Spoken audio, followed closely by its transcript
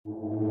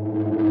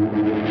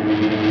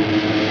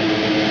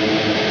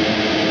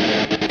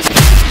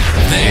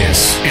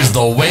is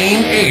the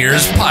Wayne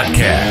Ayers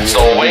Podcast.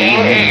 The Wayne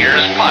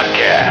Ayers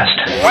Podcast.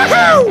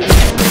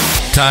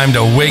 Woohoo! Time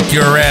to wake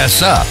your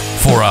ass up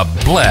for a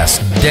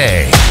blessed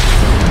day.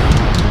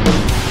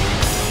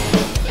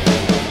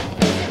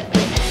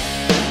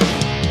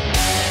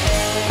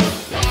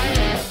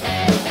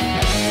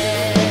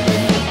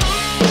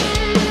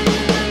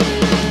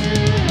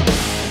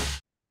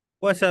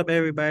 What's up,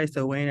 everybody? It's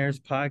the Wayne Ayers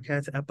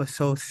Podcast,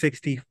 episode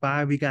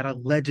 65. We got a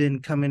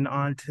legend coming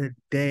on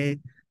today.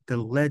 The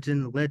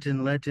legend. Let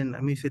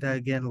me say that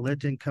again.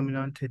 Legend coming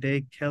on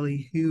today,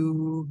 Kelly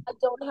Hugh. I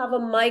don't have a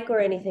mic or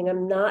anything.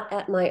 I'm not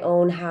at my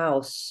own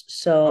house,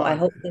 so I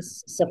hope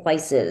this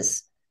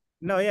suffices.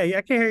 No, yeah,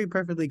 I can hear you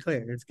perfectly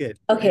clear. It's good.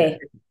 Okay.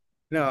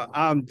 No,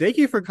 thank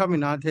you for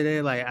coming on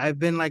today. Like, I've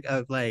been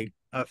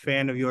a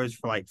fan of yours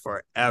for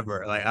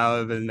forever. Like, I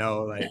don't even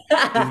know,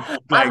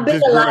 I've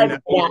been alive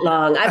that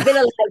long. I've been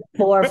alive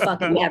for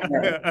fucking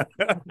ever.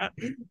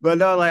 But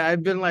no,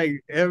 I've been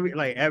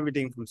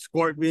everything from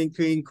Scorpion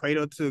King,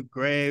 Cradle to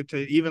Grave to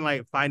even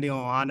Finding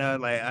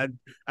Ohana.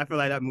 I feel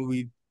like that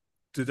movie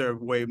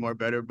deserved way more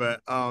better.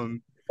 But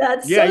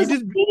That's yeah, so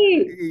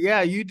sweet.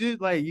 you did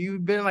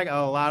you've been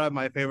a lot of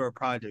my favorite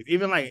projects,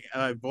 even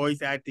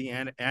voice acting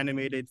and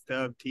animated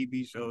stuff,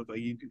 TV shows.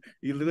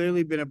 You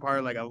literally been a part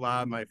of a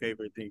lot of my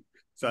favorite things.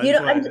 So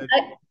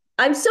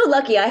I'm so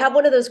lucky. I have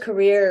one of those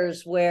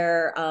careers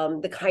where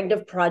the kind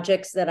of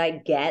projects that I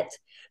get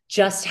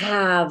just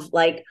have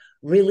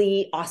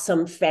really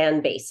awesome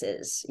fan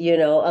bases,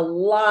 a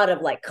lot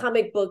of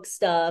comic book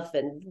stuff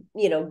and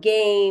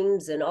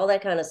games and all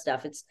that kind of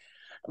stuff. It's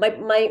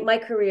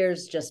my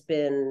career's just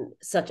been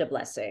such a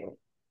blessing.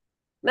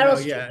 Meryl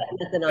Streep got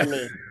nothing on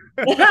me.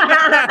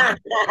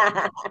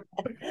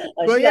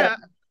 But yeah,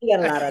 you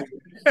got a lot on me.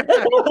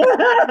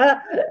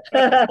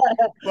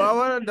 Well, I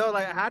want to know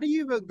how do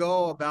you even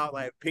go about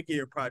picking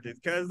your projects?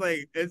 Because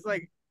it's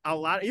a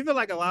lot, even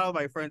a lot of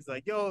my friends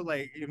yo,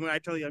 when I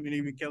tell you I'm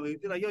even Kelly,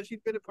 they're yo, she's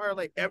been a part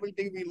of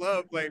everything we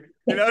love, so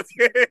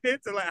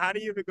how do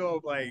you even go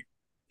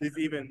just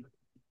even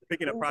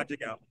picking a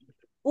project out?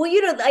 Well,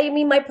 I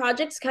mean, my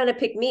projects kind of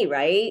pick me,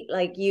 right?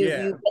 You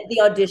get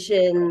the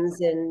auditions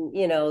and,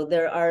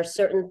 there are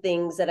certain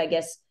things that I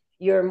guess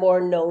you're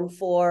more known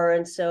for.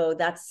 And so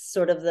that's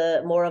sort of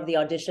more of the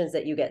auditions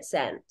that you get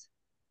sent.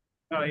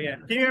 Oh, yeah.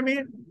 Can you hear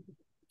me?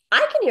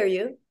 I can hear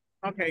you.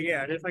 Okay,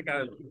 yeah. There's I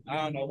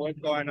don't know what's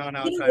going on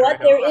outside. You know what?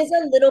 There is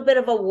a little bit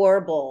of a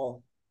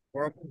warble.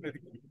 Warble?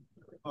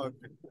 Oh,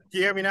 can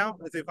you hear me now?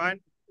 Is it fine?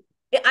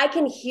 I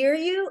can hear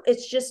you.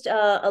 It's just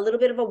a little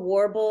bit of a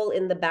warble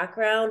in the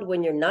background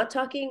when you're not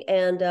talking,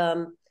 and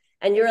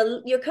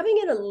you're coming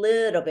in a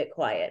little bit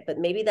quiet, but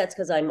maybe that's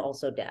because I'm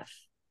also deaf.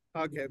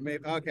 Okay,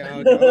 maybe. Okay.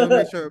 I'll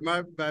make sure.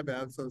 My bad.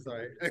 I'm so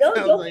sorry. No,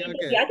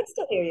 okay. I can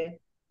still hear you.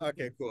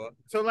 Okay, cool.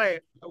 So my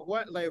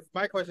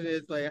question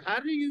is how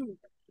do you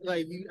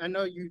I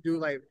know you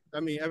do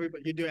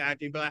everybody you do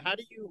acting, but how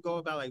do you go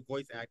about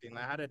voice acting?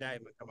 How did that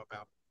even come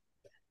about?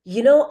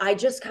 I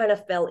just kind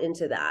of fell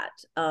into that.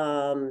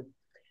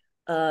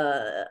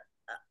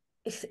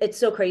 It's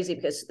so crazy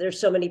because there's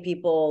so many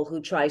people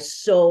who try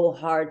so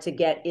hard to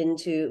get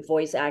into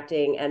voice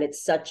acting, and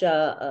it's such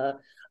a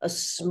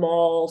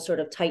small sort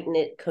of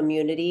tight-knit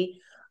community.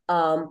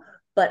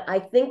 But I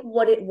think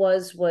what it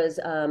was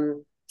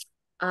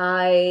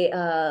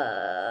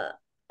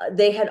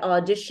they had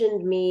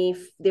auditioned me.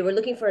 They were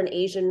looking for an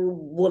Asian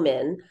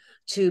woman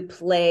to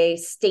play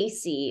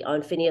Stacy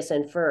on Phineas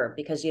and Ferb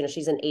because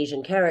she's an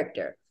Asian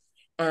character.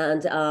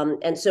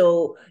 And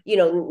so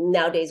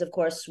nowadays, of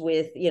course,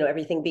 with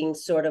everything being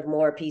sort of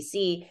more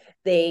PC,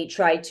 they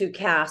try to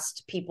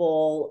cast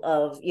people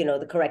of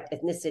the correct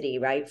ethnicity,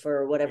 right,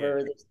 for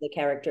whatever the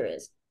character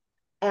is.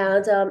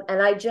 And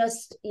I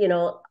just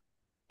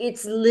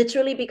it's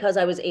literally because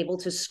I was able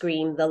to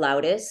scream the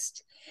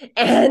loudest.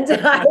 And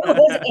I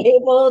was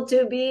able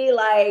to be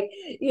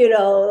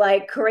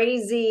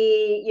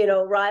crazy,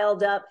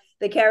 riled up.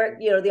 The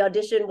character, the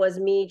audition was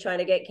me trying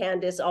to get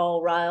Candace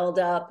all riled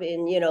up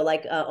in,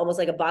 almost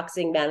like a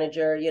boxing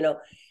manager,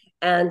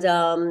 and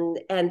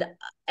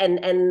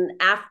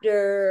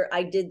after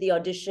I did the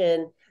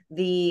audition,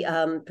 the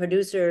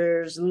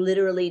producers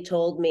literally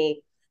told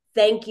me,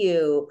 thank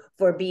you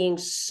for being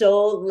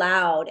so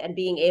loud and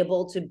being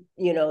able to,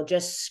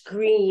 just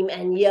scream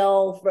and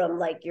yell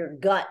from your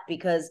gut,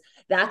 because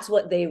that's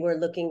what they were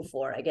looking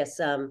for. I guess,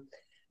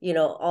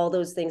 all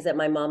those things that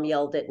my mom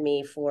yelled at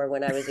me for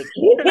when I was a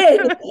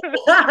kid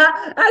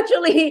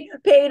actually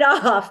paid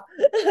off.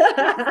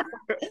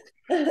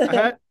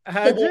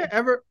 Has there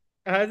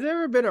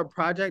ever been a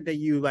project that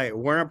you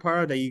weren't a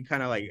part of that you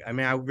kind of I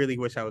mean, I really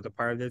wish I was a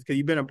part of this, because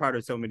you've been a part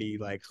of so many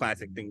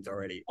classic things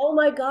already. Oh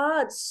my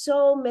God,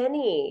 so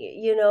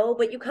many,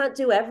 but you can't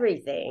do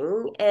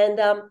everything. And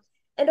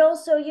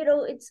also,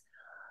 it's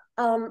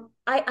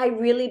I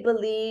really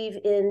believe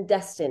in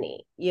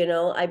destiny.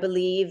 I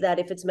believe that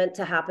if it's meant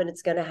to happen,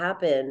 it's going to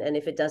happen. And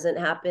if it doesn't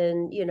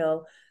happen,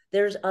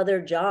 there's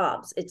other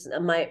jobs. It's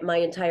my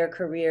entire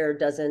career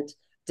doesn't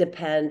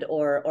depend,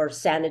 or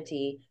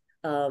sanity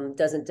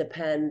doesn't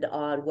depend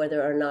on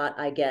whether or not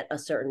I get a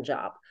certain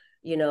job.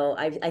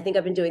 I think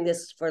I've been doing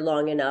this for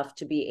long enough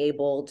to be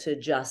able to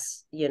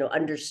just,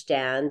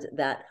 understand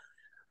that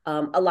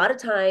a lot of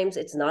times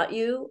it's not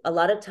you. A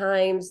lot of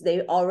times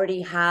they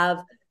already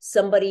have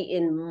somebody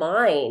in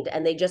mind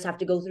and they just have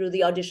to go through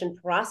the audition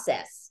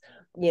process,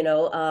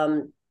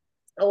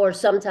 or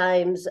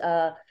sometimes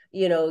they're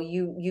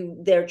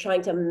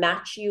trying to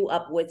match you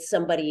up with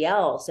somebody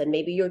else, and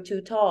maybe you're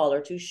too tall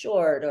or too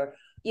short, or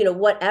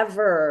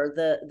whatever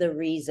the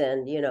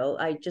reason.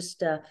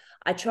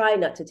 I try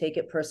not to take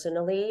it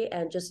personally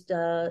and just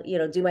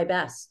do my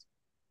best.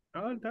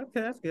 Oh,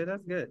 that's good.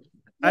 That's good.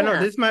 I know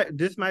Yeah.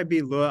 this might be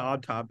a little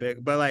off topic,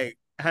 but like,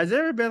 has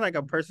there ever been like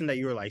a person that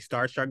you were like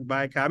starstruck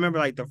by? 'Cause I remember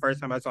like the first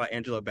time I saw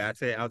Angela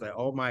Bassett, I was like,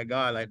 oh my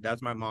God, like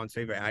that's my mom's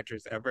favorite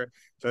actress ever.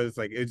 So it's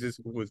like it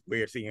just was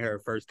weird seeing her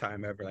first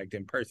time ever like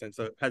in person.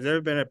 So has there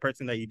ever been a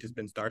person that you just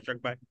been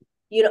starstruck by?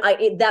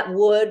 That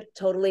would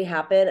totally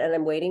happen, and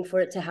I'm waiting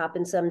for it to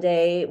happen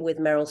someday with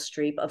Meryl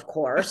Streep, of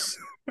course,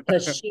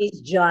 because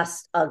she's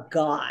just a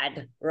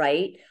god,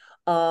 right?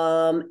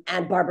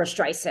 And Barbara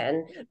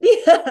Streisand.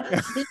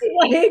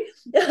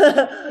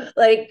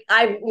 like,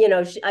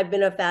 I've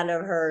been a fan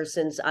of her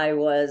since I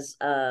was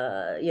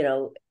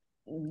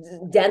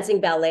dancing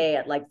ballet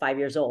at like 5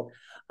 years old.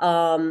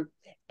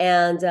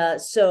 And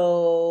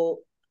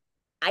so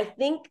I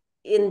think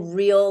in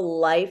real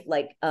life,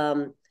 like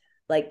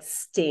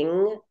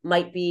Sting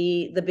might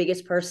be the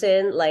biggest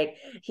person. Like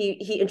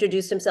he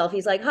introduced himself.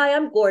 He's like, "Hi,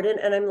 I'm Gordon,"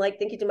 and I'm like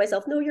thinking to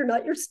myself, "No, you're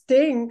not. You're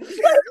Sting."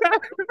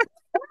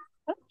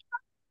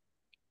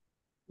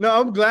 No,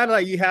 I'm glad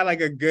like you had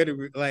like a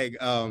good like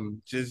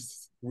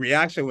just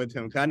reaction with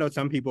him. 'Cause I know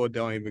some people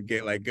don't even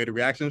get like good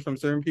reactions from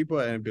certain people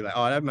and be like,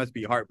 oh, that must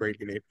be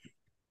heartbreaking.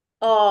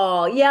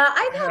 Oh yeah,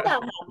 I've had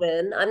that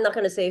happen. I'm not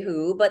going to say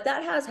who, but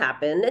that has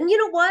happened. And you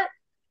know what?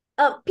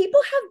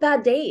 People have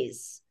bad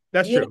days.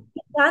 That's true.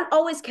 You can't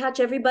always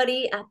catch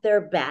everybody at their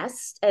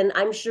best. And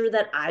I'm sure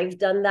that I've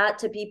done that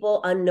to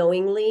people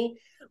unknowingly,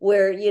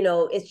 where,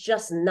 it's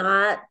just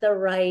not the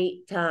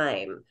right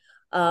time.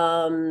 We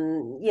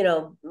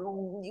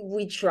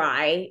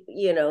try,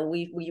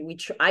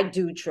 I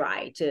do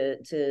try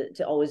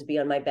to always be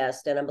on my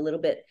best. And I'm a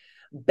little bit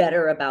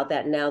better about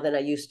that now than I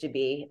used to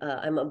be.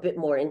 I'm a bit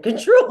more in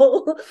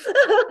control.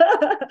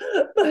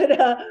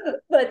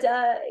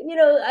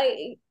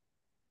 I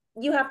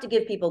you have to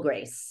give people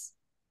grace.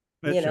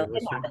 That's true. It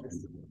That's true.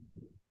 happens.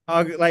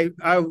 Like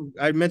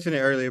I mentioned it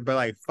earlier, but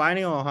like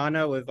Finding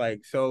Ohana was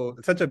like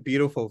such a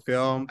beautiful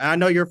film. And I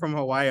know you're from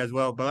Hawaii as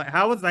well, but like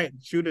how was like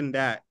shooting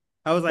that?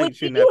 How was Wait, like do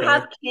shooting that you film?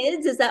 have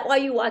kids? Is that why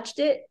you watched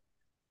it?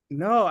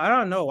 No, I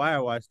don't know why I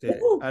watched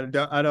it. Ooh, I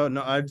don't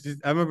know. I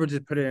remember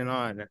just putting it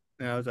on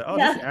and I was like, oh,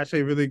 this is yeah,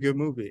 actually a really good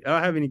movie. I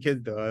don't have any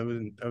kids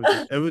though.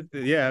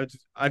 Yeah,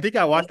 I think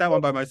I watched that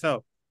one by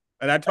myself.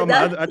 And that's I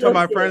told so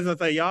my cute. friends, I was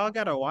like, y'all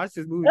gotta watch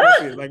this movie.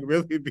 This is like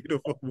really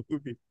beautiful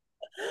movie.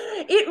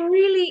 It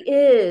really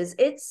is.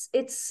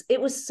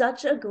 It was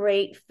such a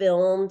great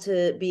film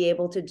to be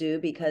able to do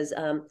because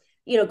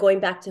going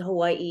back to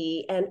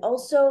Hawaii, and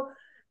also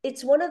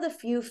it's one of the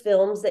few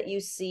films that you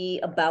see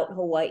about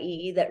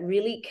Hawaii that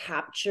really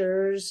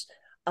captures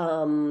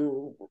a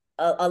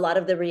lot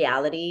of the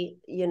reality.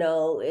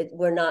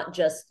 We're not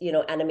just,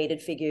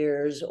 animated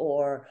figures,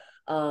 or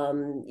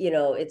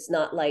it's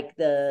not like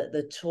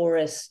the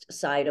tourist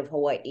side of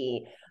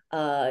Hawaii.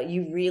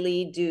 You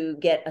really do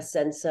get a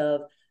sense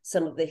of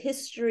some of the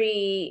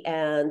history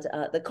and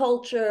the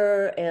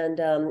culture,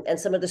 and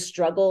some of the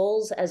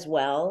struggles as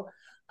well.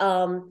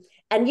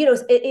 And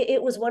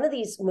it was one of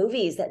these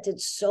movies that did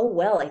so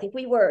well. I think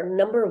we were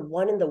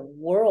 #1 in the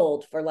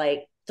world for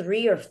like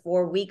 3 or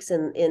 4 weeks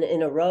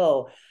in a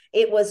row.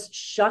 It was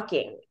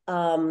shocking.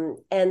 And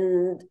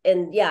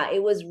yeah,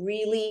 it was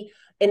really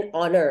an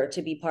honor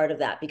to be part of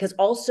that, because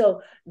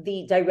also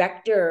the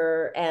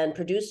director and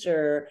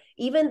producer,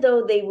 even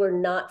though they were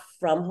not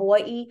from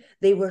Hawaii,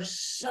 they were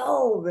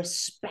so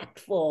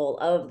respectful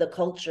of the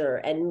culture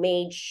and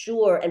made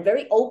sure, and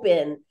very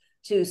open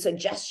to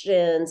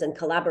suggestions and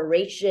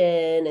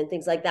collaboration and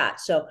things like that.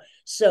 So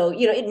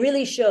it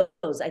really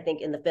shows, I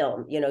think, in the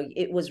film.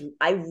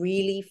 I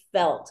really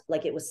felt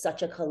like it was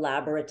such a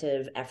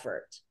collaborative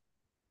effort.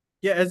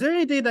 Yeah, is there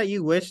anything that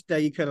you wish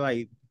that you could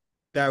like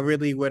that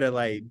really would have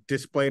like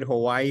displayed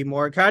Hawaii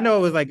more? 'Cause I know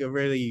it was like a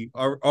really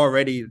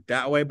already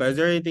that way, but is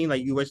there anything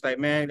like you wish like,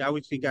 man, I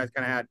wish you guys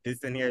kind of had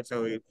this in here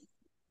so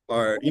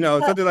or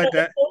something like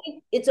that?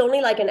 It's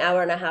only like an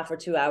hour and a half or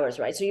 2 hours,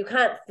 right? So you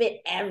can't fit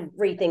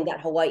everything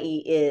that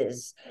Hawaii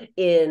is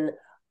in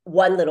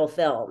one little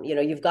film.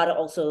 You've got to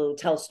also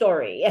tell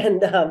story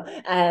and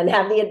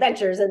have the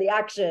adventures and the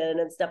action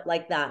and stuff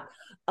like that.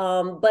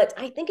 But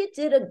I think it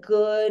did a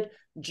good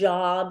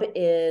job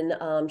in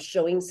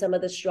showing some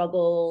of the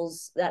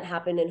struggles that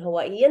happen in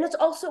Hawaii. And it's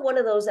also one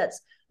of those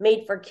that's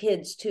made for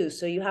kids too.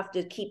 So you have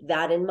to keep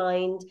that in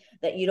mind,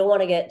 that you don't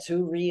want to get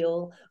too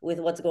real with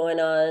what's going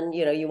on.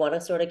 You want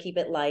to sort of keep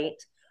it light.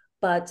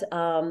 But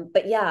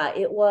yeah,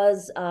 it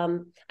was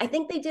I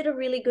think they did a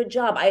really good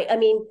job. I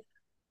mean,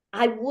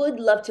 I would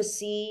love to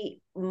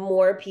see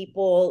more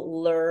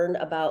people learn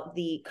about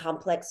the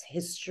complex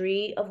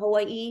history of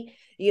Hawaii.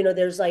 You know,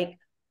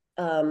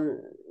 um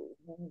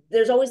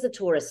there's always the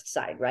tourist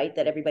side, right?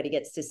 That everybody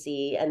gets to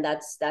see. And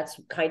that's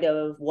kind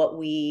of what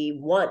we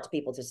want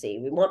people to see.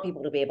 We want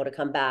people to be able to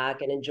come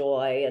back and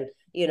enjoy and,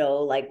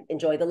 like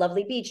enjoy the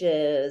lovely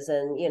beaches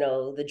and,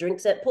 the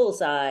drinks at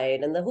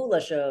poolside and the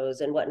hula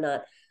shows and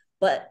whatnot.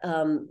 But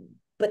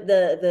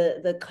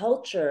the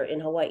culture in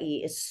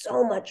Hawaii is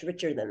so much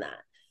richer than that.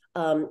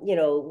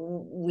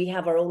 We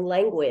have our own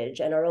language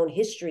and our own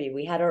history.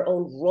 We had our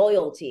own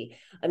royalty.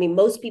 I mean,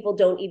 most people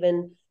don't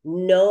even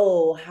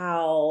know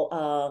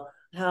how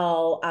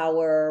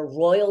our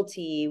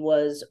royalty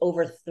was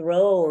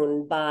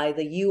overthrown by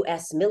the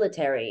U.S.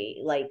 military,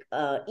 like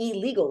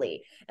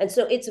illegally. And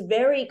so it's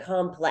very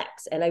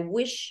complex. And I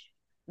wish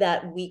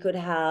that we could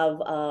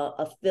have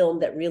a film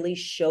that really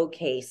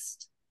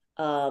showcased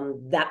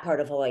that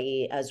part of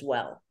Hawaii as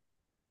well.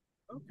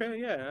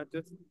 Okay, yeah.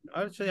 Just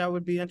actually, I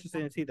would be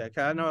interested in see that.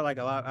 Cause I know like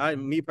a lot.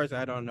 Me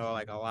personally, I don't know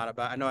like a lot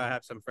about. I know I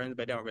have some friends,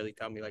 but they don't really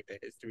tell me like the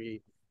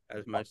history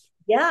as much.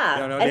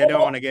 Yeah, They and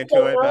don't want to get into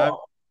don't it. But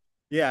know.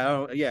 yeah, I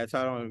don't. Yeah, so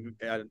I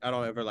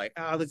don't ever like.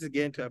 Oh, let's just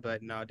get into it.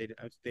 But no, they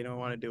don't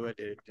want to do it.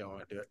 They don't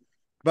want to do it.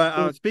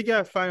 But speaking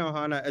of Final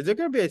Hana, is there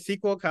gonna be a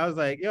sequel? Cause I was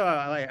like, yo,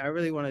 I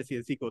really want to see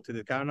a sequel to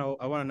this. I don't know.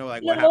 I want to know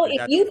like what happens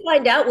If after you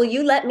find out, will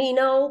you let me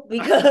know?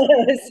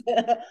 Because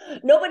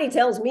nobody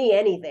tells me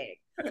anything.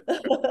 I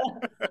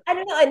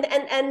don't know,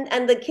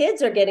 and the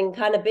kids are getting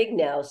kind of big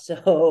now,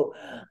 so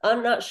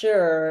I'm not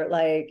sure.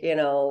 Like,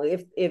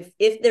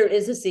 if there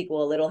is a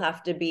sequel, it'll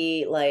have to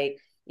be like,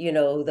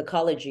 the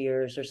college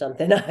years or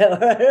something.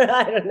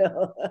 I don't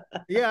know.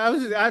 Yeah, I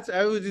was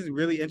just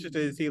really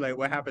interested to see like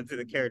what happened to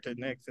the character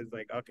next. It's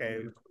like, okay,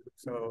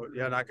 so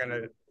you're not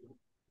gonna.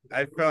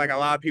 I feel like a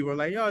lot of people are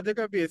like, yo, there's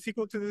gonna be a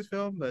sequel to this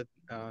film, but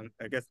I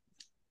guess.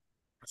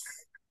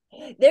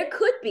 There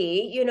could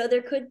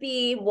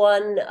be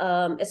one,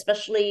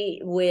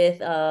 especially with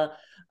the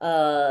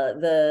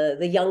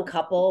young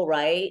couple,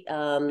 right?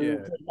 Yeah.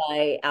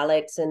 By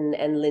Alex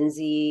and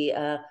Lindsay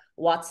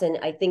Watson.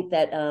 I think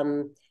that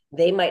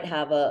they might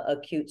have a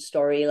cute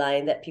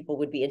storyline that people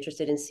would be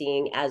interested in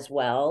seeing as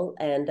well.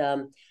 And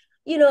I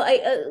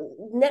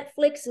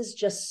Netflix is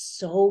just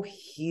so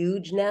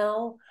huge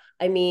now.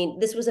 I mean,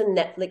 this was a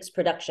Netflix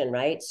production,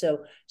 right?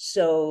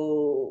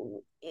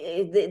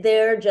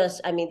 They're just,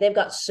 I mean, they've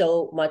got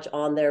so much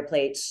on their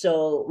plate,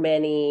 so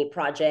many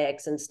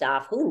projects and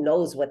stuff. Who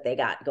knows what they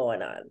got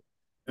going on?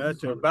 That's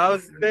true. But I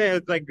was saying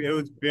it's like it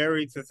was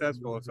very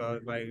successful. So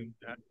it's like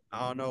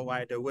I don't know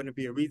why there wouldn't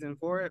be a reason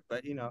for it,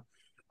 but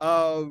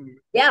Um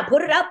Yeah,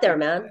 put it out there,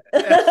 man.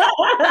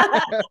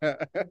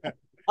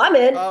 I'm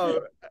in.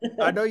 oh,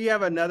 I know you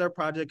have another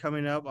project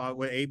coming up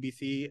with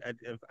ABC.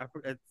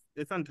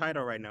 It's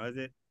untitled right now, is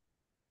it?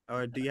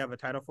 Or do you have a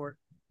title for it?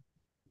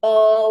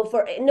 Oh,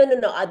 for no, no,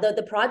 no.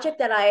 The project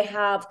that I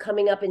have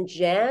coming up in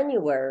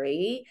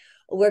January,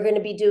 we're going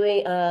to be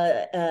doing.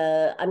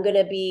 I'm going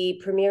to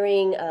be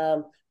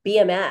premiering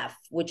BMF,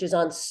 which is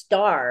on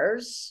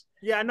Stars.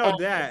 Yeah, I know And,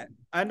 that.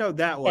 I know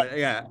that one.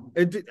 Yeah,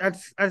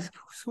 I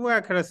swear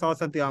I could have saw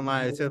something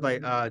online. It said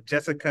like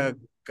Jessica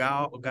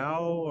Gao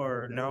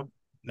or no.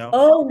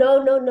 oh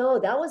no, no, no,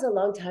 that was a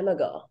long time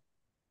ago.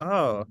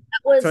 Oh,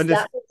 That so was this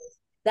that was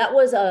that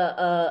was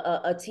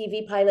a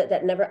TV pilot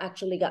that never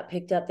actually got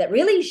picked up. That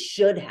really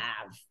should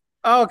have.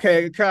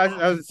 okay. Cause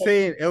I was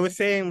saying it was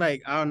saying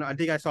like I don't know. I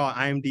think I saw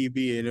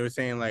IMDb and it was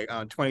saying like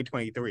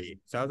 2023.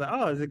 So I was like,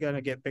 oh, is it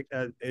gonna get picked?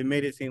 It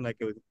made it seem like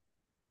it was.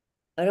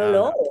 I I don't don't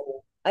know.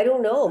 know. I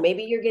don't know.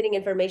 Maybe you're getting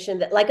information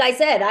that, like I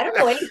said, I don't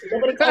know anything.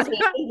 Nobody tells me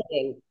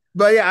anything.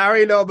 But yeah, I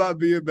already know about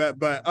being back.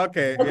 But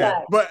okay, yeah.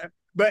 Okay.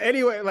 But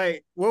anyway,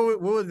 like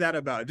what was that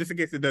about? Just in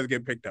case it does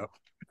get picked up.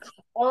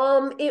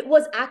 It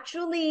was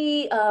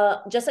actually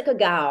Jessica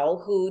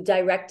Gao who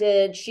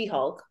directed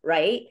She-Hulk,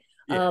 right?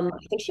 Yeah. I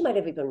think she might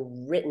have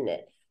even written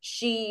it.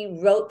 She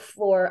wrote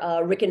for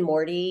Rick and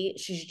Morty.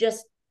 She's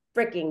just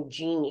freaking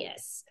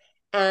genius.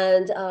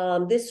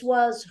 And this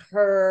was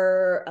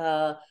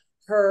her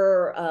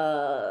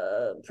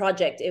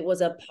project. It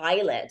was a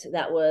pilot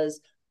that was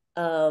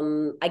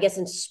I guess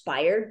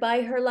inspired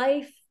by her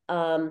life.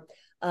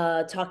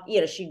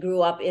 She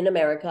grew up in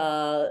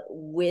America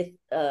with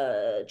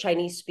a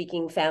Chinese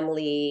speaking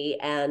family,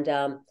 and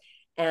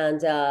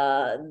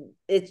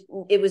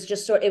it was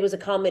just it was a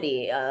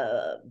comedy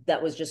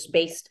that was just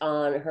based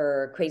on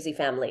her crazy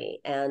family.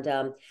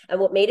 And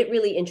what made it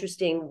really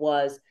interesting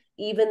was,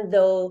 even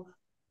though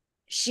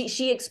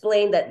she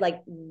explained that,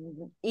 like,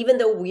 even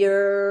though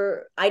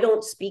I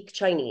don't speak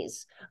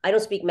Chinese, I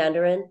don't speak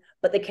Mandarin,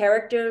 but the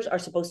characters are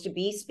supposed to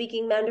be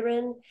speaking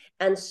Mandarin.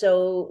 And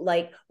so,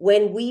 like,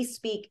 when we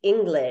speak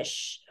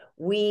English,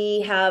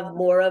 we have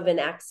more of an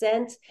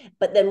accent,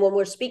 but then when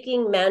we're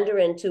speaking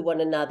Mandarin to one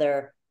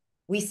another,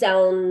 we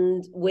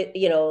sound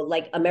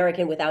like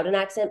American without an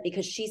accent,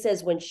 because she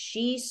says when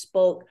she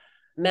spoke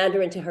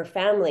Mandarin to her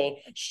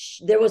family,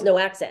 there was no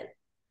accent,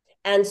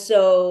 And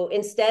so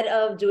instead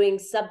of doing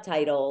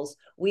subtitles,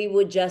 we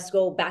would just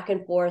go back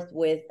and forth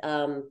with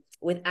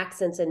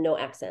accents and no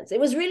accents. It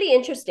was really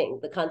interesting,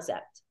 the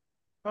concept.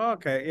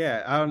 Okay,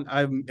 yeah.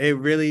 It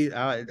really,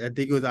 I think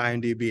it was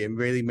IMDb. It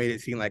really made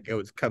it seem like it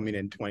was coming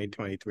in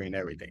 2023 and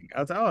everything. I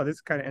was like, oh, this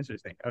is kind of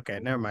interesting. Okay,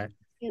 never mind.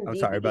 I'm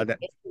sorry about that.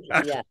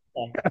 Yeah.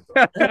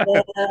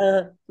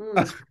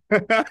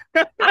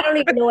 I don't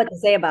even know what to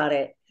say about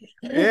it.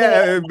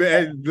 Yeah,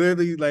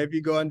 literally, like if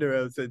you go under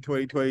it, said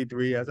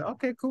 2023. I was like,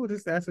 okay, cool.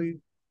 This is actually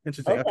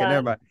interesting. Okay, Okay.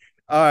 never mind.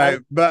 All right,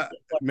 but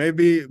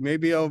maybe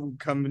I'll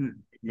come.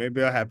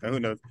 Maybe I'll happen. Who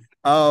knows?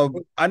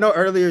 I know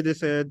earlier they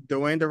said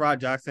Dwayne The Rock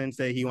Johnson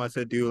said he wants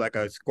to do like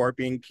a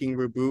Scorpion King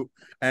reboot,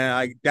 and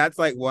like that's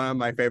like one of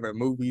my favorite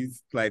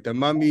movies. Like The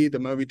Mummy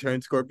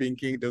turned Scorpion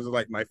King. Those are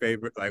like my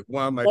favorite, like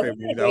one of my Wasn't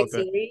favorite it a movies great out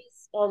there. series?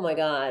 Oh my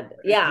God.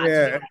 Yeah, to be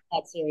Yeah, part of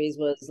that series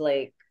was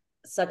like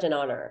such an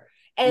honor.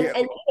 And yeah,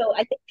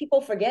 I think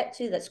people forget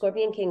too that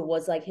Scorpion King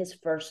was like his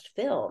first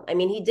film. I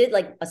mean, he did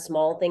like a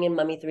small thing in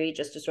Mummy 3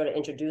 just to sort of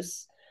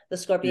introduce the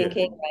Scorpion yeah.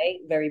 King, right?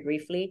 Very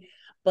briefly.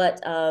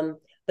 But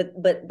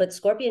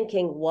Scorpion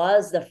King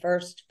was the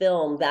first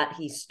film that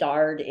he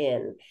starred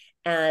in.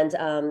 And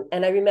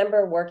I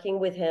remember working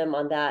with him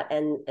on that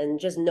and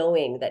just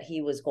knowing that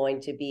he was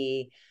going to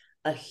be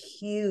a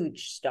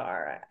huge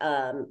star,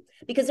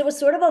 because there was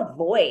sort of a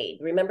void.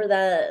 Remember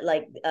that,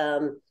 like,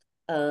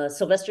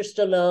 Sylvester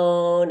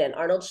Stallone and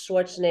Arnold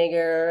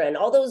Schwarzenegger and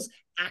all those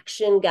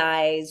action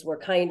guys were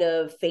kind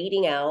of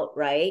fading out,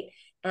 right?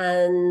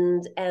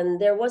 And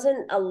there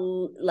wasn't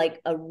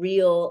a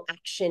real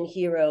action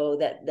hero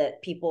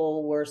that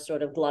people were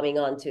sort of glumming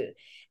onto.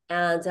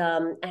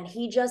 And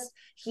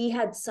he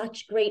had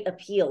such great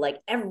appeal. Like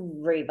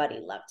everybody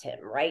loved him,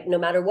 right? No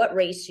matter what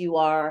race you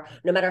are,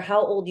 no matter how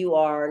old you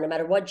are, no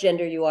matter what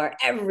gender you are,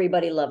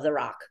 everybody loved The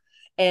Rock.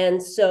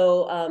 And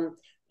so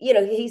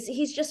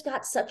he's just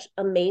got such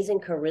amazing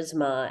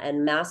charisma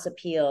and mass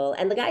appeal,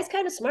 and the guy's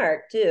kind of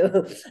smart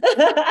too.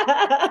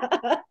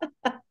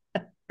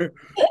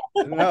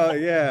 No,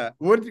 yeah.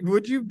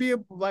 Would you be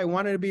like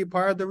wanting to be a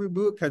part of the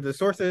reboot? Because the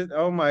sources,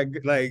 oh my,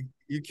 like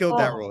you killed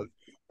that Oh, role.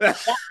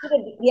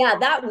 yeah,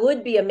 that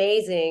would be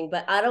amazing,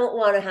 but I don't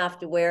want to have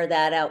to wear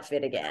that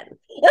outfit again.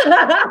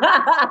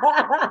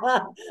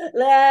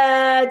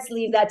 Let's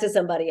leave that to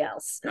somebody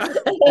else.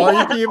 Or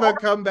you can even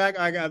come back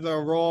like as a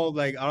role,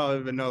 like I don't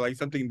even know, like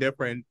something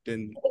different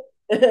than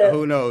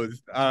who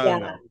knows? I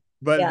don't Yeah, know.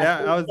 But yeah.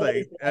 that I was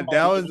like,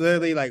 that was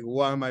literally like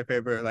one of my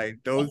favorite, like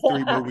those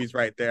three movies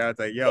right there. I was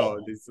like,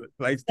 yo, this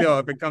like still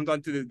if it comes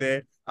on to this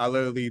day, I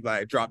literally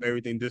like drop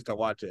everything just to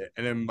watch it.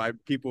 And then my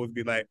people would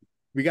be like,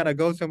 we gotta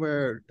go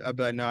somewhere. I'd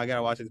be like, no, I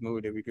gotta watch this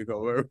movie. Then we could go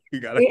where we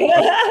gotta go.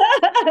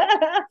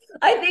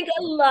 I think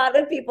a lot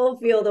of people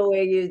feel the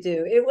way you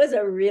do. It was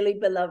a really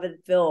beloved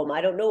film.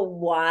 I don't know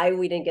why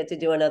we didn't get to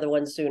do another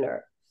one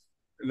sooner.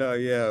 No,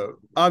 yeah.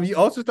 You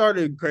also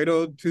started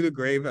Cradle to the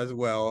Grave as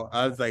well.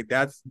 I was like,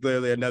 that's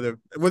literally another.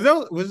 Was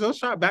those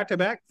shot back to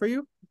back for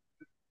you?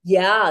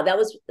 Yeah, that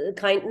was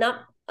kind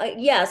not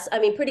yes, I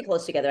mean pretty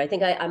close together. I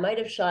think I might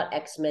have shot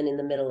X-Men in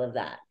the middle of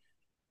that.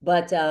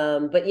 But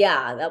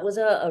yeah, that was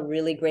a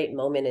really great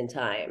moment in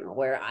time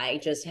where I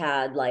just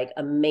had like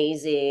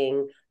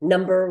amazing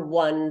number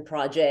one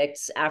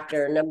projects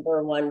after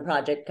number one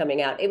project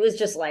coming out. It was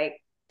just like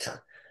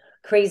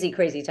crazy,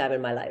 crazy time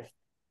in my life.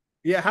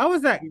 Yeah, how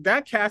is that?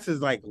 That cast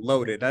is like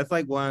loaded. That's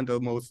like one of the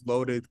most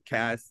loaded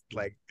casts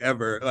like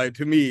ever. Like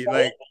to me,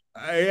 like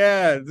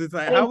yeah, it's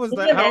like I mean, how was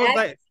that? How was DMX,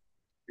 that?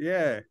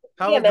 Yeah,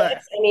 how was that?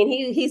 DMX, I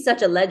mean, he's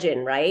such a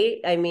legend, right?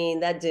 I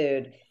mean, that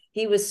dude,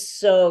 he was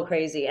so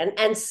crazy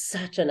and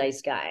such a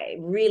nice guy.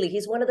 Really,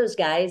 he's one of those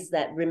guys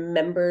that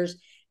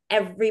remembers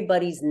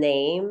everybody's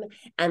name,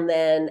 and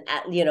then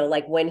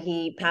like when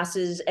he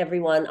passes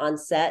everyone on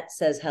set,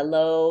 says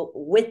hello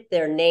with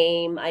their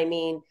name. I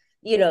mean,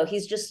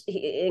 he's just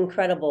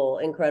incredible,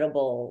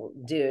 incredible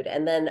dude.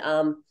 And then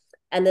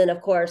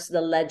of course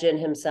the legend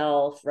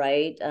himself,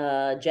 right?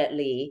 Jet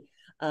Li.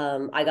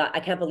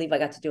 I can't believe I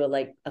got to do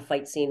a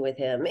fight scene with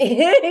him.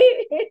 I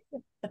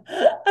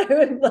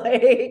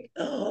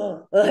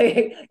was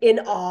like in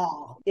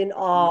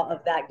awe of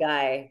that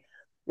guy.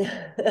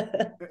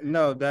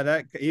 No,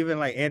 that even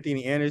like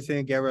Anthony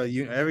Anderson,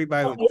 Gabriel, Oh,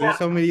 everybody. yeah. There's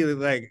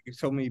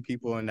so many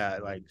people in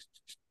that like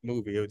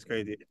movie. It was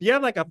crazy. Do you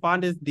have like a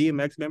fondest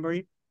DMX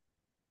memory?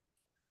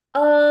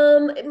 I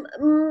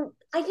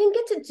didn't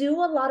get to do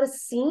a lot of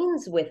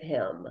scenes with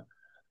him.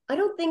 I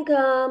don't think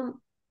I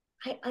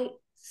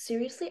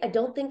seriously, I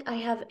don't think I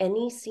have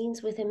any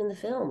scenes with him in the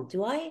film.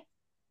 Do I? I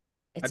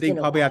It's think been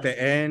a probably at while.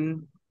 the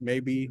end,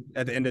 maybe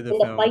at the end of the In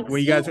the film fight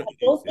when you scene, guys, I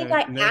don't think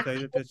I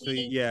officially,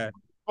 actually yeah.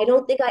 I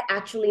don't think I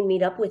actually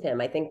meet up with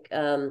him. I think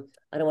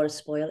I don't want to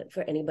spoil it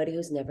for anybody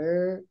who's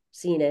never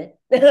seen it.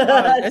 It's So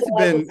I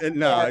will been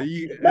no,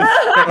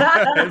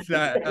 it's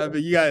not. I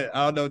mean, you got.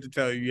 I don't know what to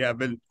tell you. You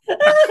haven't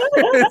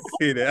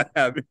seen it.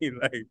 I mean,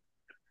 like,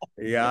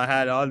 yeah, I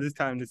had all this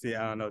time to see.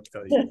 I don't know what to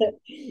tell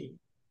you.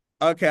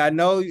 Okay, I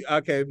know.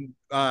 Okay,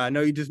 I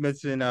know you just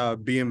mentioned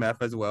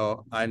BMF as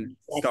well. And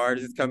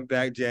Stars is coming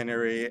back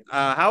January.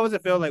 How was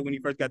it feel like when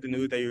you first got the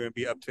news that you were gonna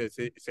be up to a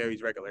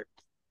series regular?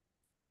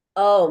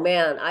 Oh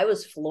man, I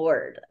was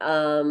floored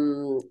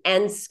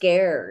and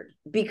scared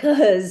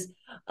because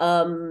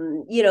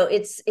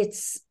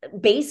it's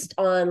based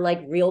on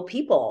like real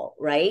people,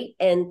 right?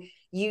 And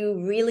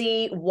you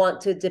really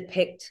want to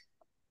depict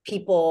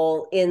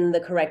people in the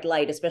correct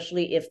light,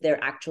 especially if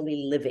they're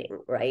actually living,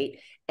 right?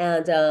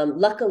 And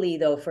luckily,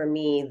 though, for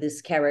me,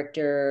 this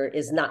character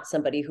is not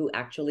somebody who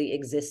actually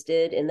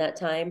existed in that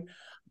time,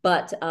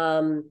 but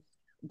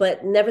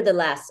but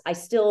nevertheless, I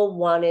still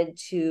wanted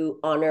to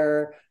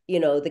honor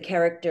the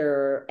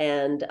character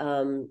and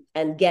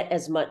get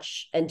as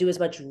much and do as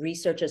much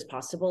research as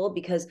possible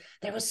because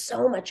there was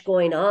so much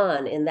going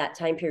on in that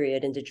time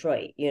period in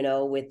Detroit,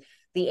 with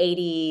the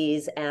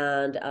 80s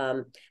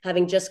and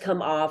having just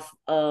come off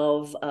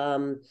of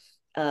the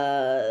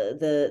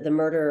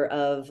murder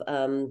of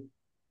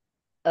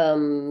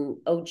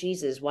oh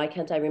Jesus, why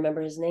can't I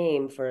remember his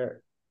name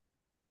for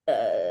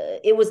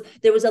there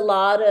was a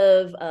lot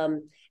of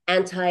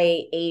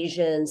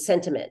anti-Asian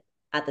sentiment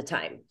at the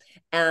time.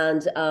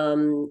 And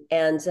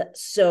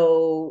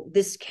so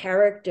this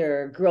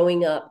character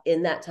growing up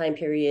in that time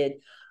period,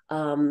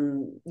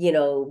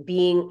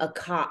 being a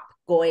cop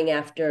going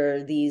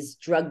after these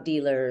drug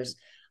dealers,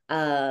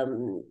 I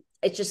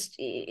just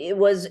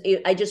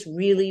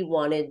really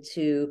wanted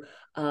to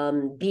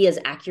be as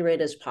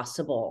accurate as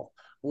possible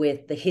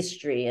with the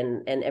history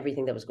and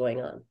everything that was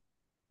going on.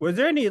 Was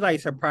there any like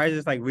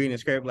surprises like reading the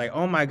script, like,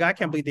 oh my God, I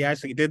can't believe they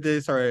actually did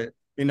this, or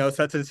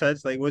such and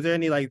such? Like, was there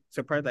any like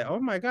surprise, like,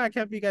 oh my God, I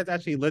can't believe you guys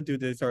actually lived through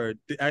this or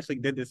actually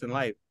did this in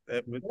life?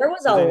 There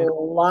was a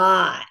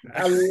lot,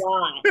 a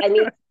lot. I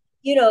mean,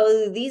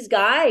 these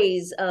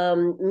guys,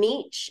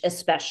 Meech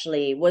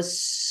especially,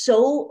 was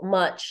so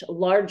much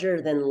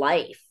larger than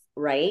life,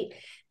 right?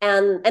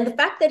 And the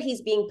fact that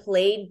he's being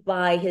played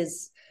by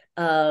his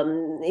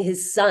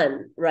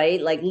son,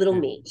 right? Like little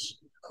Meech,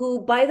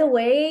 who, by the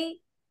way,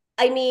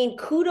 I mean,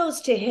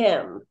 kudos to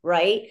him,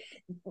 right?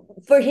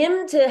 For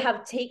him to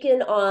have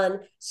taken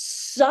on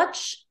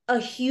such a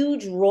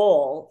huge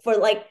role for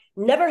like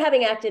never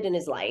having acted in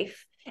his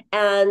life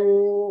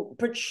and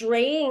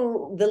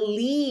portraying the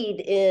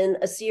lead in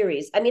a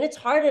series. I mean, it's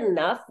hard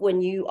enough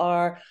when you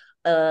are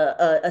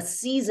a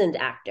seasoned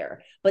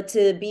actor, but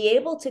to be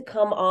able to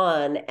come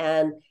on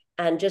and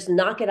just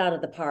knock it out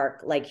of the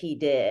park like he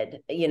did,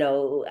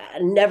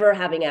 never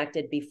having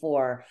acted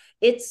before.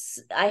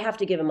 I have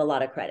to give him a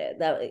lot of credit.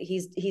 That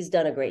he's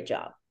done a great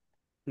job.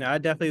 No, I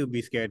definitely would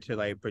be scared to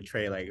like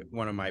portray like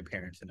one of my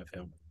parents in a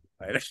film.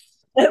 Like,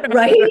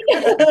 right.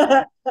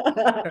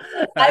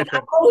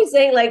 I'm always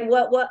saying like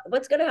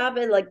what's gonna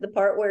happen, like the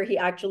part where he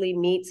actually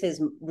meets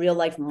his real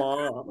life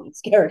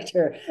mom's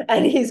character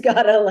and he's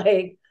gotta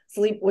like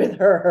sleep with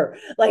her,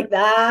 like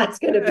that's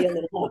gonna be a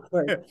little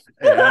awkward.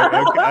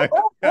 Yeah,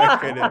 I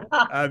couldn't.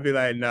 I'd be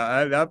like,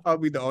 no, that's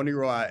probably the only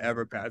role I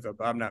ever pass up.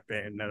 I'm not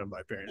paying none of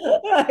my parents.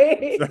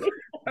 Right. So,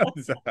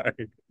 I'm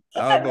sorry.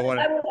 I'm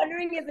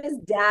wondering if his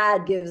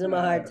dad gives him a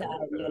hard time.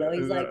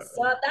 He's like,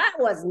 son, that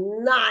was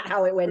not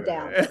how it went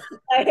down.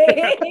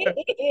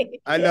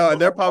 I know.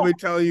 They're probably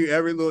telling you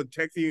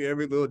texting you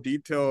every little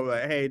detail,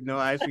 like, hey, no,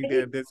 I actually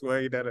did it this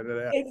way. Da, da, da,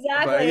 da.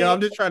 Exactly. But I'm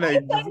just trying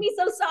to make me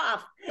so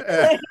soft.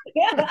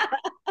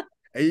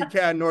 And you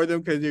can't ignore them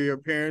because they're your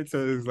parents.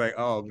 So it's like,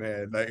 oh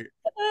man, like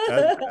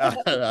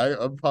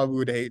I probably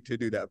would hate to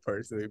do that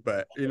personally,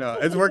 but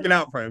it's working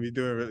out for him. He's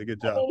doing a really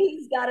good job. I mean,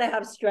 he's got to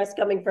have stress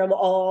coming from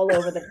all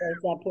over the place.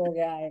 That poor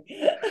guy.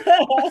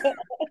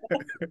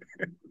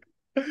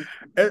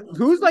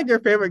 Who's like your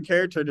favorite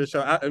character in the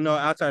show? No,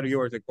 outside of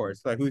yours, of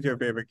course. Like, who's your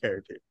favorite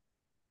character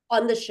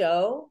on the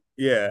show?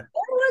 Yeah,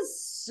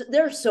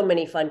 there are so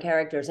many fun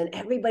characters, and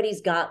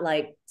everybody's got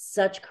like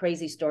such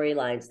crazy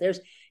storylines. There's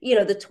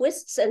the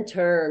twists and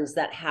turns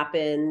that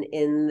happen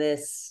in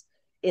this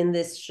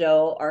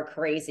show are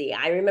crazy.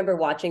 I remember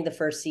watching the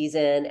first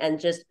season and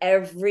just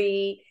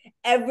every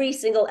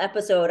single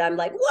episode I'm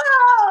like,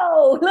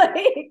 whoa,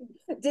 like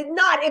did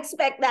not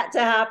expect that to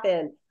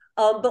happen.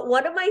 But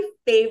one of my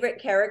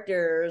favorite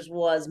characters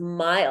was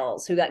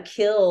Miles, who got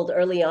killed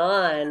early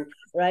on,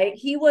 right?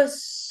 He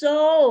was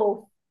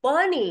so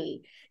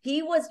funny.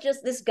 He was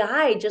just, this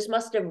guy just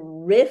must have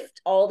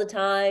riffed all the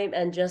time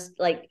and just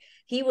like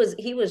he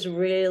was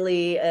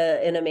really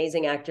an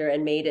amazing actor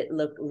and made it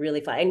look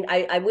really fun.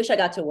 I wish I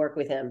got to work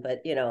with him,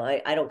 but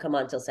I don't come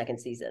on till second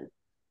season.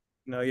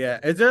 No, yeah.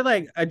 Is there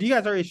like do you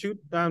guys already shoot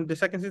the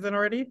second season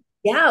already?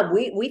 Yeah,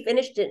 we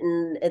finished it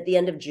at the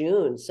end of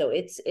June, so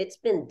it's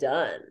been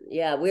done.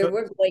 Yeah, we're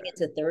going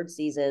into third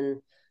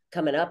season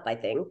coming up, I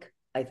think.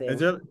 Is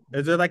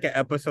there like an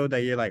episode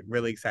that you're like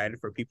really excited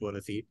for people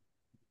to see?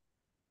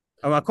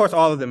 Of course,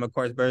 all of them, of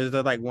course, but is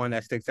there like one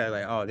that sticks out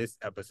like, oh, this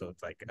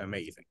episode's like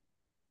amazing?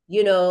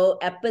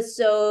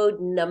 Episode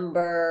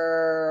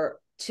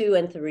number 2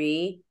 and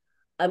 3.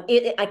 I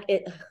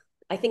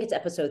think it's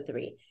episode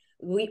 3,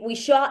 we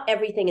shot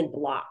everything in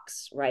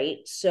blocks, right?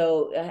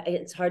 So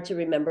it's hard to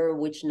remember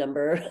which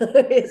number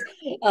is.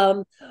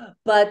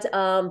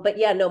 But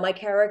yeah, no, my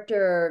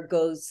character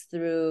goes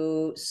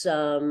through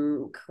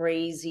some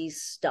crazy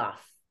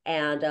stuff,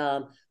 and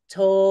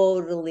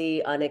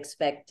totally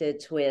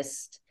unexpected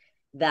twist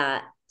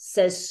that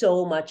says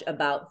so much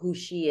about who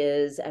she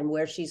is and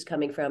where she's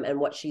coming from and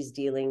what she's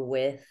dealing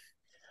with.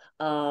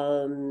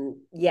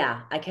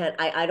 Yeah,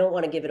 I don't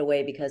want to give it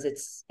away because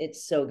it's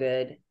so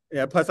good.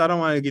 Yeah. Plus, I don't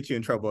want to get you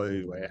in trouble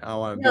anyway. I don't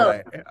want to be No,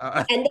 like.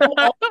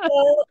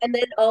 and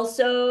then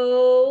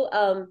also,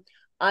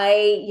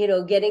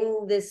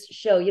 getting this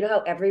show, you know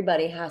how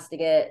everybody has to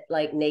get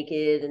like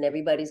naked and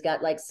everybody's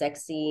got like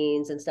sex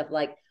scenes and stuff.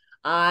 Like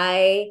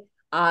I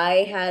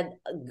I had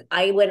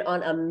I went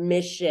on a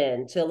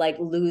mission to like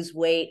lose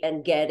weight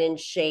and get in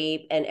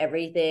shape and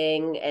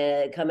everything,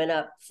 coming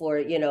up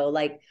for,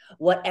 like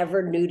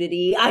whatever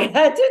nudity I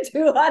had to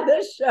do on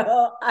the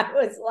show. I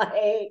was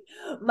like,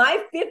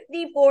 my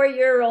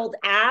 54-year-old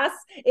ass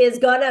is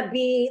gonna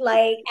be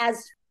like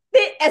as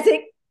fit as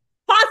it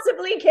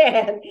possibly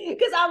can,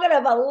 because I'm gonna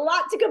have a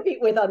lot to compete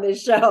with on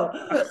this show.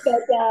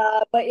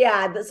 But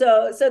yeah,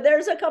 so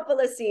there's a couple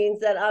of scenes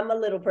that I'm a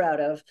little proud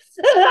of.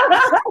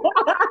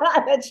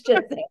 That's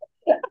just it.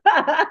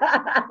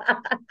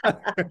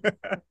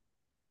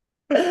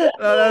 No,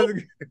 that's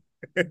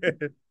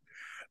good.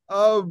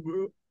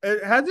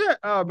 Has it?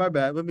 Oh, my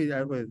bad. Let me.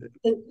 What is it?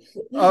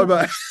 Oh,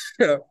 but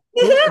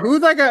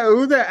who's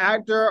an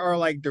actor or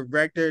like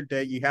director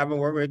that you haven't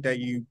worked with that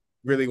you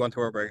really want to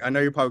work with? I know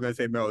you're probably gonna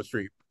say Meryl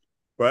Streep,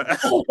 but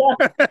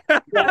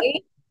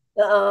Right?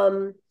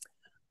 Um,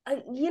 I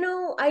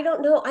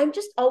don't know. I'm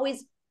just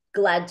always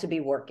glad to be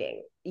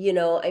working.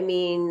 I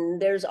mean,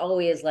 there's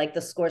always like the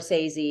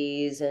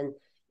Scorseses and,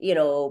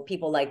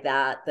 people like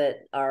that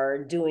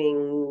are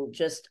doing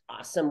just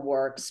awesome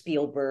work.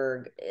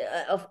 Spielberg.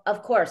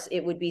 Of course,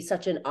 it would be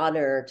such an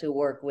honor to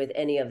work with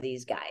any of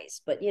these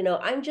guys. But,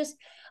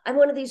 I'm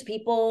one of these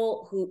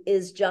people who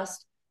is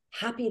just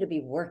happy to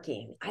be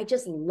working. I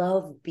just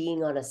love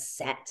being on a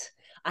set.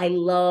 I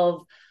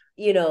love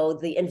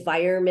the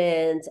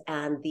environment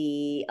and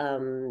the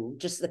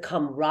just the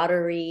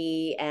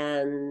camaraderie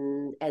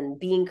and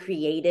being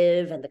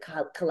creative and the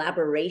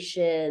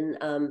collaboration.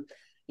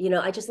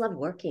 I just love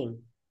working.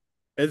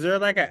 is there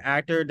like an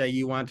actor that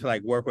you want to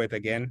like work with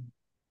again?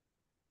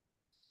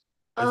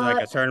 Is there uh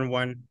like a certain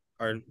one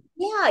or?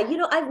 yeah,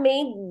 I've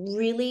made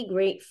really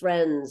great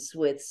friends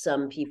with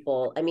some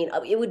people. I mean,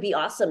 it would be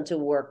awesome to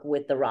work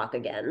with The Rock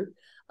again.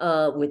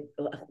 With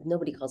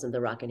nobody calls him The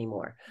Rock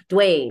anymore.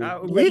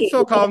 Dwayne. We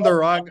still call him the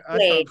Rock. I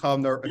still Dwayne. call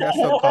him the. I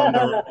still call him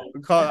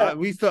the.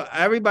 We still.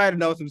 Everybody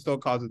knows him. Still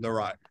calls him the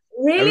Rock.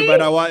 Everybody Really?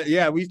 I watch.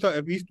 Yeah, we still.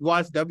 If you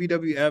watch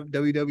WWF,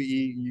 WWE,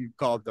 you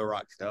call it the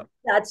Rock stuff.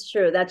 That's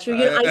true. That's true.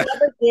 I Uh,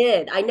 never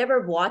did. I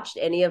never watched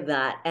any of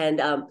that.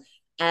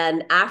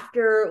 And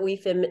after we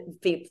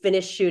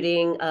finished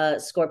shooting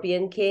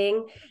Scorpion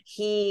King,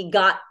 he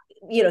got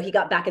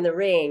back in the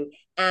ring,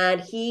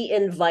 and he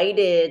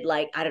invited,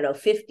 like, I don't know,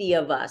 50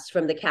 of us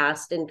from the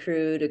cast and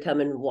crew to come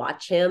and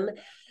watch him.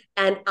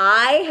 And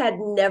I had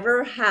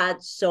never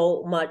had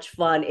so much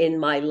fun in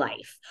my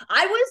life.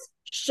 I was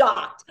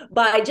shocked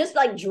by just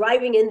like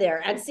driving in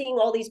there and seeing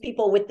all these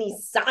people with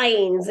these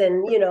signs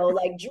and,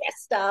 like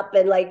dressed up,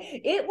 and like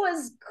it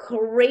was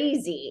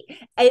crazy.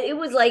 And it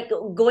was like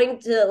going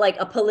to like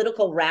a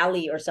political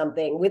rally or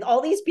something with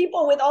all these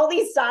people with all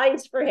these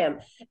signs for him.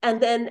 And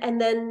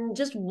then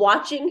just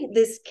watching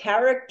this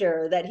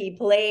character that he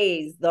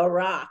plays, The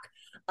Rock.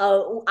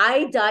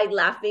 I died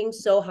laughing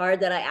so hard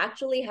that I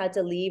actually had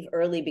to leave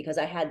early because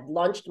I had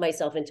launched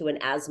myself into an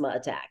asthma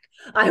attack.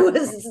 I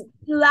was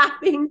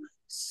laughing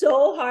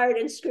so hard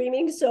and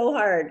screaming so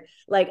hard.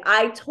 Like,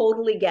 I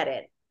totally get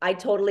it. I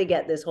totally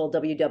get this whole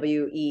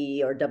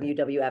WWE or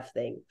WWF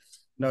thing.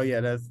 no,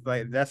 yeah,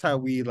 that's how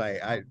we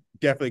like. I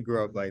definitely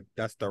grew up like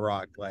that's the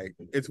Rock. Like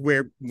it's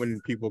weird when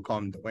people call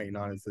him Dwayne.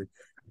 Honestly,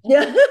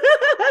 Yeah.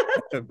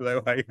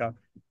 like,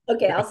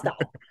 Okay, I'll stop.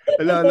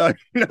 no, no,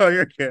 no,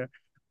 you're good.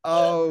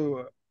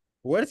 Oh,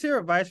 what's your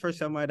advice for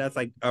somebody that's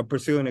like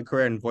pursuing a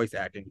career in voice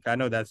acting? I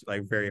know that's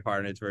like very hard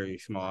and it's very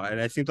small,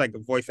 and it seems like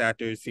voice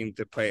actors seem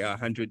to play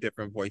 100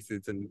 different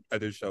voices in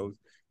other shows.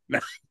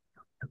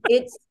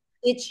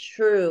 It's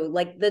true.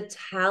 Like the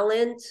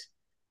talent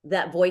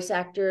that voice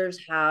actors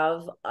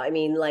have. I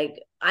mean, like,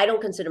 I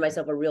don't consider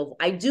myself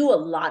I do a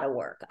lot of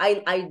work.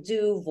 I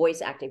do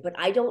voice acting, but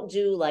I don't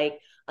do like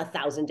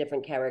 1,000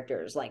 different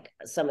characters like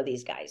some of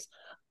these guys.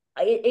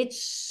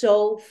 It's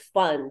so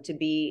fun to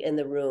be in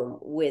the room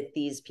with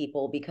these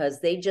people because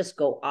they just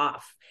go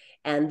off,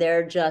 and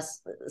they're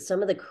just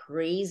some of the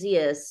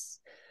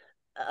craziest.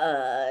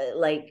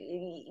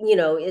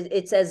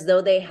 It's as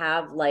though they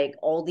have like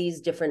all these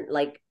different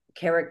like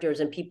characters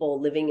and people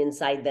living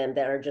inside them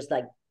that are just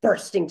like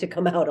bursting to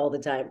come out all the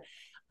time.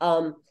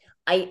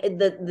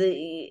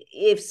 The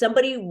if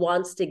somebody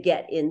wants to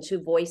get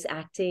into voice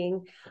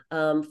acting,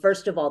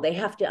 first of all, they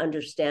have to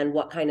understand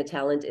what kind of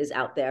talent is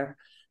out there.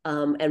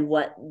 and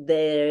what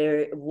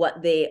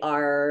they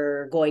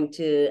are going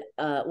to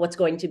what's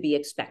going to be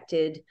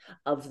expected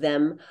of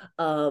them,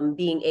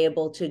 being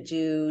able to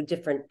do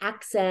different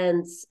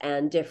accents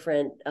and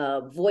different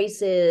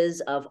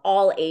voices of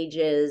all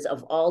ages,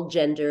 of all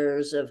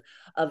genders, of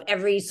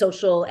every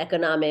social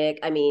economic,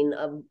 I mean,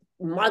 of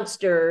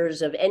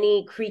monsters, of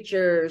any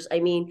creatures. I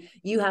mean,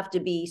 you have to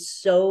be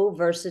so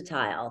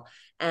versatile.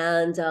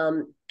 And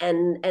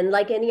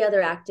like any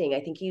other acting, I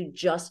think you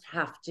just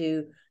have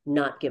to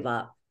not give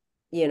up.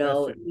 You That's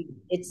know, true.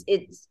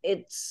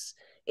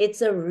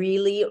 it's a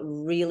really,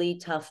 really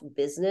tough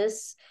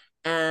business.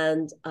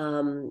 And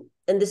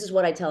this is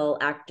what I tell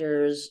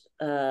actors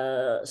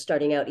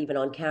starting out, even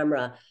on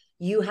camera.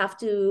 You have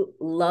to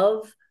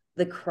love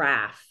the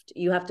craft.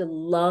 You have to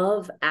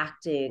love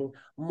acting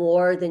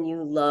more than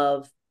you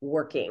love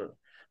working,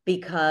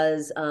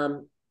 because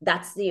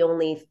that's the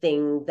only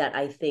thing that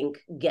I think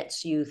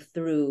gets you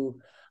through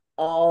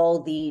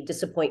all the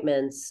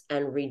disappointments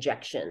and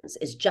rejections,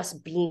 is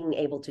just being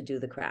able to do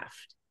the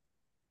craft.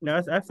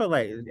 No, I feel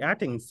like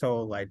acting is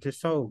so like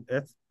just so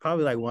that's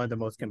probably like one of the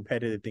most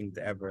competitive things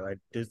ever. Like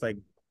there's like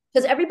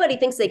Because everybody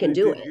thinks they can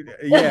do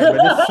yeah,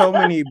 but there's so it.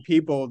 many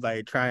people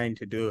like trying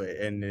to do it,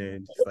 and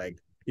it's like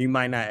you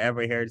might not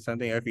ever hear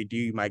something, or if you do,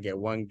 you might get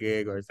one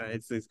gig or something.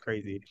 It's just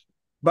crazy.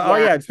 But oh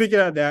Yeah. yeah, speaking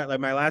of that, like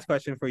my last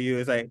question for you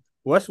is like,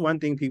 what's one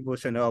thing people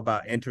should know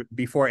about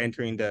before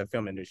entering the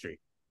film industry?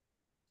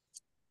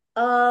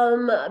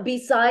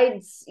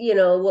 Besides,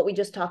 what we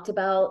just talked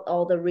about,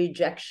 all the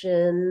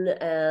rejection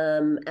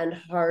and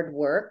hard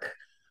work,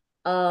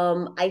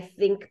 I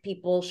think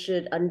people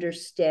should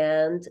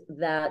understand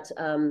that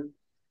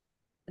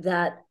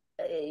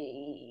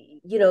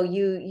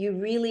you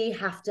really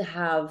have to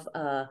have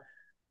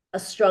a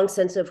strong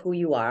sense of who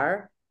you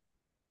are,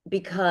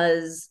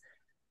 because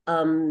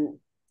um,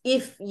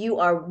 if you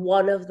are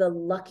one of the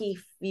lucky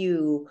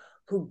few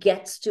who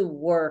gets to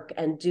work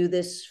and do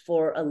this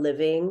for a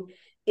living,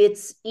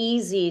 it's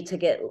easy to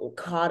get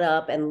caught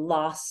up and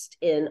lost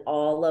in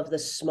all of the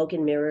smoke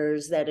and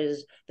mirrors that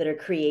are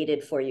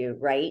created for you,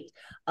 right?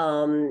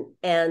 And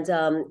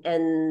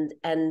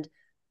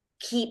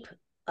keep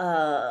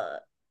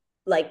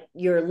like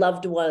your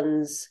loved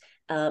ones,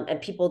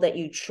 and people that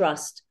you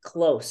trust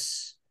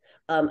close.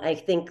 I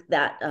think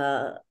that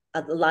a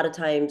lot of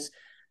times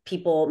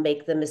people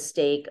make the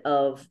mistake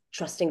of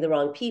trusting the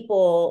wrong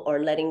people, or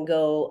letting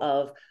go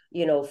of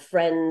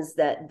friends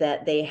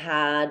that they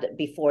had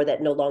before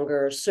that no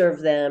longer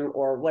serve them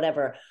or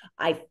whatever.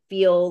 I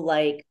feel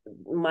like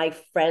my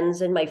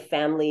friends and my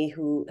family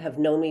who have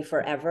known me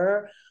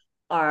forever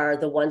are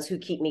the ones who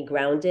keep me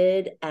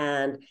grounded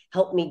and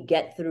help me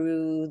get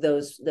through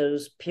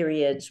those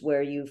periods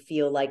where you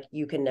feel like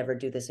you can never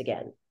do this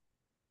again.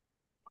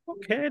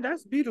 Okay,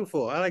 that's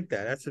beautiful. I like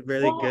that. That's a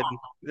really good.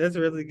 That's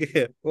really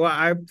good. Well,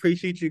 I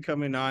appreciate you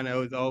coming on.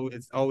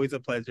 It's always a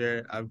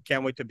pleasure. I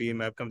can't wait to be in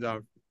comes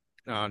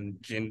on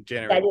January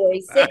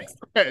January 6th.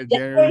 January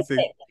January 6th.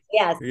 6th.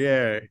 Yes.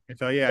 Yeah.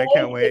 So yeah, I can't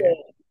Thank wait.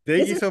 you. Thank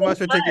This you has so been much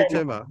for taking fun.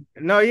 time out.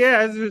 No,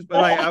 yeah, it's just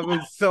like I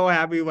was so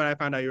happy when I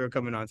found out you were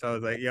coming on. So I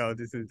was like, yo,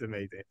 this is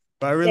amazing.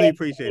 But I really Thank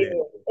appreciate it.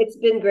 you. It's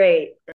been great.